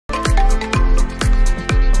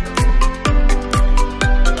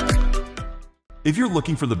If you're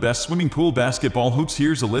looking for the best swimming pool basketball hoops,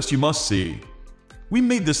 here's a list you must see. We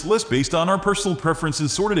made this list based on our personal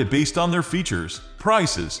preferences, sorted it based on their features,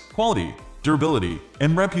 prices, quality, durability,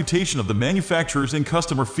 and reputation of the manufacturers and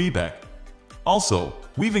customer feedback. Also,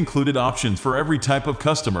 we've included options for every type of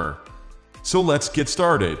customer. So let's get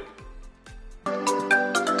started.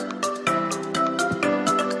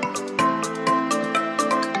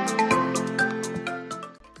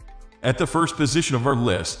 At the first position of our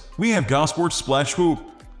list, we have GoSports Splash Hoop.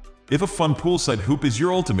 If a fun poolside hoop is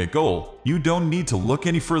your ultimate goal, you don't need to look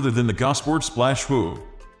any further than the GoSports Splash Hoop.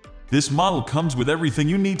 This model comes with everything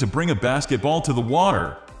you need to bring a basketball to the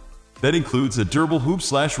water. That includes a durable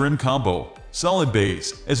hoop/rim combo, solid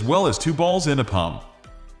base, as well as 2 balls and a pump.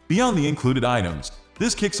 Beyond the included items,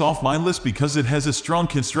 this kicks off my list because it has a strong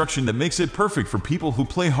construction that makes it perfect for people who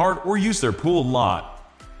play hard or use their pool a lot.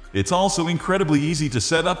 It's also incredibly easy to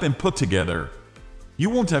set up and put together. You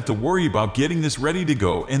won't have to worry about getting this ready to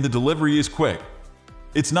go, and the delivery is quick.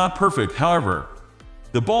 It's not perfect, however.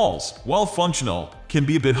 The balls, while functional, can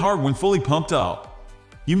be a bit hard when fully pumped out.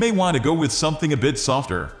 You may want to go with something a bit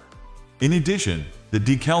softer. In addition, the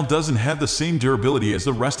decal doesn't have the same durability as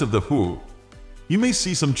the rest of the hoop. You may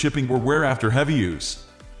see some chipping or wear after heavy use.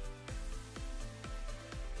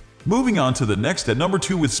 Moving on to the next at number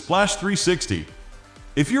 2 with Splash 360.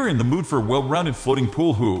 If you're in the mood for a well-rounded floating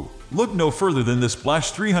pool hoop, look no further than the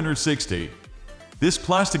Splash 360. This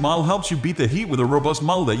plastic model helps you beat the heat with a robust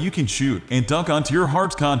model that you can shoot and dunk onto your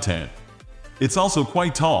heart's content. It's also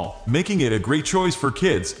quite tall, making it a great choice for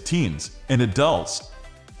kids, teens, and adults.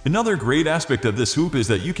 Another great aspect of this hoop is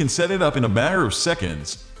that you can set it up in a matter of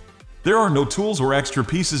seconds. There are no tools or extra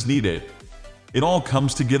pieces needed. It all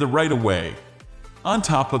comes together right away. On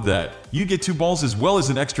top of that, you get 2 balls as well as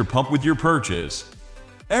an extra pump with your purchase.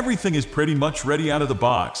 Everything is pretty much ready out of the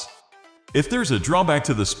box. If there's a drawback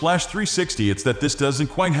to the Splash 360, it's that this doesn't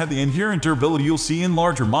quite have the inherent durability you'll see in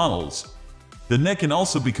larger models. The neck can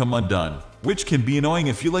also become undone, which can be annoying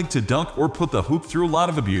if you like to dunk or put the hoop through a lot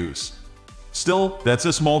of abuse. Still, that's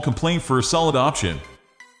a small complaint for a solid option.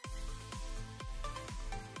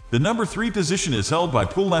 The number 3 position is held by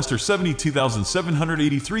Poolmaster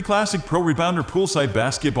 72783 Classic Pro Rebounder Poolside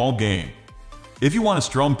Basketball Game. If you want a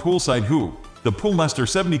strong poolside hoop, the Poolmaster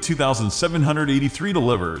 72783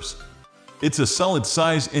 delivers. It's a solid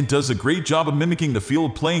size and does a great job of mimicking the feel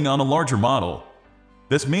of playing on a larger model.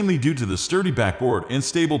 That's mainly due to the sturdy backboard and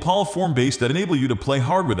stable polyform base that enable you to play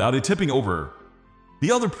hard without it tipping over.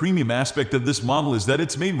 The other premium aspect of this model is that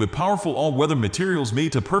it's made with powerful all-weather materials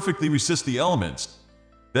made to perfectly resist the elements.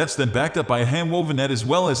 That's then backed up by a hand-woven net as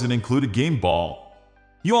well as an included game ball.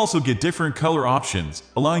 You also get different color options,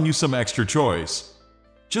 allowing you some extra choice.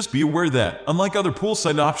 Just be aware that, unlike other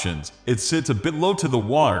poolside options, it sits a bit low to the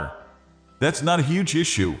water. That's not a huge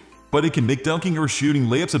issue, but it can make dunking or shooting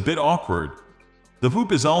layups a bit awkward. The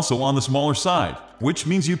hoop is also on the smaller side, which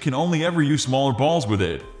means you can only ever use smaller balls with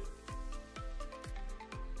it.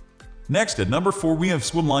 Next at number 4 we have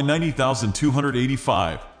Swimline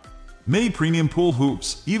 90285. Many premium pool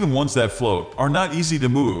hoops, even ones that float, are not easy to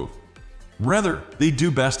move. Rather, they do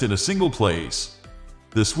best in a single place.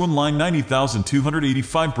 The Swimline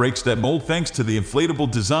 90285 breaks that mold thanks to the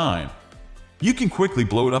inflatable design. You can quickly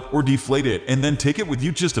blow it up or deflate it and then take it with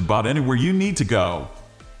you just about anywhere you need to go.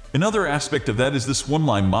 Another aspect of that is the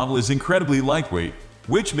Swimline model is incredibly lightweight,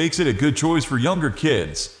 which makes it a good choice for younger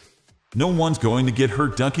kids. No one's going to get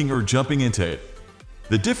hurt dunking or jumping into it.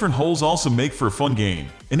 The different holes also make for a fun game,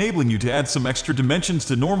 enabling you to add some extra dimensions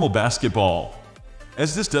to normal basketball.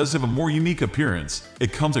 As this does have a more unique appearance,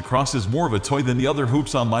 it comes across as more of a toy than the other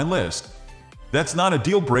hoops on my list. That's not a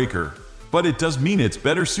deal breaker, but it does mean it's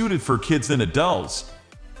better suited for kids than adults.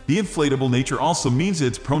 The inflatable nature also means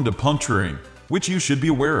it's prone to puncturing, which you should be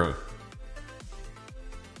aware of.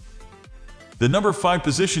 The number 5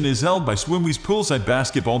 position is held by Swimways Poolside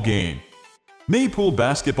Basketball Game. Many pool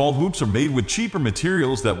basketball hoops are made with cheaper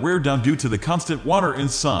materials that wear down due to the constant water and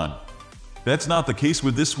sun. That's not the case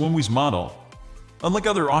with this Swimways model. Unlike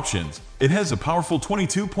other options, it has a powerful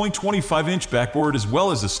 22.25-inch backboard as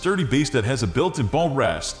well as a sturdy base that has a built-in ball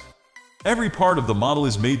rest. Every part of the model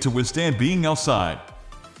is made to withstand being outside.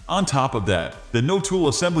 On top of that, the no-tool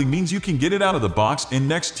assembly means you can get it out of the box and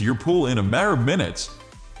next to your pool in a matter of minutes.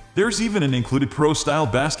 There's even an included pro-style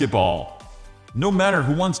basketball. No matter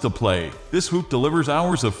who wants to play, this hoop delivers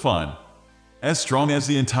hours of fun. As strong as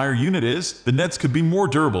the entire unit is, the nets could be more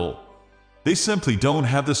durable. They simply don't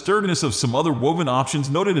have the sturdiness of some other woven options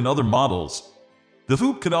noted in other models. The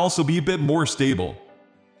hoop could also be a bit more stable.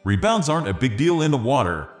 Rebounds aren't a big deal in the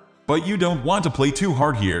water, but you don't want to play too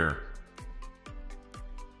hard here.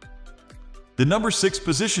 The number 6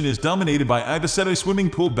 position is dominated by iBaseToy swimming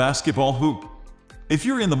pool basketball hoop. If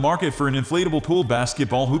you're in the market for an inflatable pool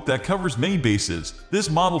basketball hoop that covers many bases, this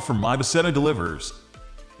model from iBaseToy delivers.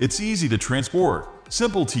 It's easy to transport,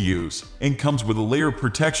 simple to use, and comes with a layer of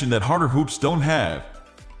protection that harder hoops don't have.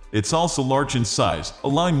 It's also large in size,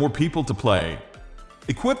 allowing more people to play.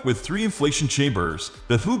 Equipped with 3 inflation chambers,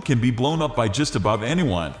 the hoop can be blown up by just about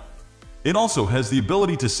anyone. It also has the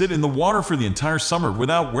ability to sit in the water for the entire summer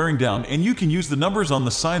without wearing down, and you can use the numbers on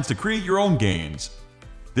the sides to create your own gains.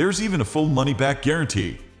 There's even a full money-back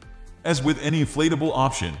guarantee. As with any inflatable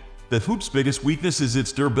option, the hoop's biggest weakness is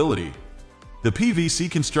its durability. The PVC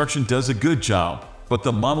construction does a good job, but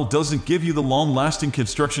the model doesn't give you the long-lasting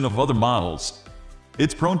construction of other models.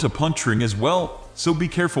 It's prone to puncturing as well, so be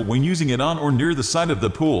careful when using it on or near the side of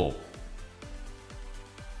the pool.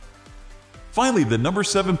 Finally, the number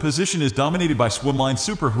 7 position is dominated by Swimline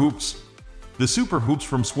Super Hoops. The Super Hoops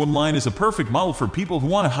from Swimline is a perfect model for people who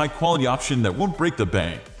want a high-quality option that won't break the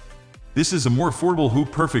bank. This is a more affordable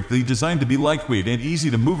hoop perfectly designed to be lightweight and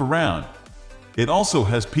easy to move around. It also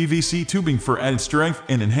has PVC tubing for added strength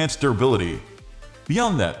and enhanced durability.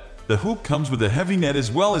 Beyond that, the hoop comes with a heavy net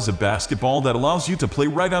as well as a basketball that allows you to play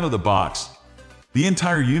right out of the box. The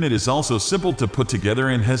entire unit is also simple to put together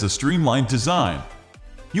and has a streamlined design.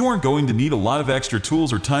 You aren't going to need a lot of extra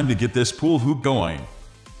tools or time to get this pool hoop going.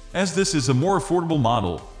 As this is a more affordable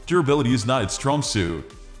model, durability is not its strong suit.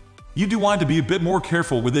 You do want to be a bit more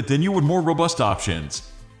careful with it than you would more robust options.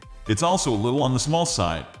 It's also a little on the small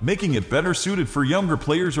side, making it better suited for younger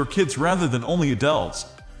players or kids rather than only adults.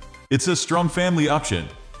 It's a strong family option.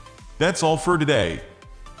 That's all for today.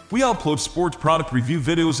 We upload sports product review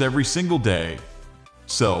videos every single day.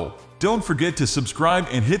 So, don't forget to subscribe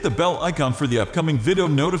and hit the bell icon for the upcoming video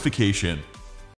notification.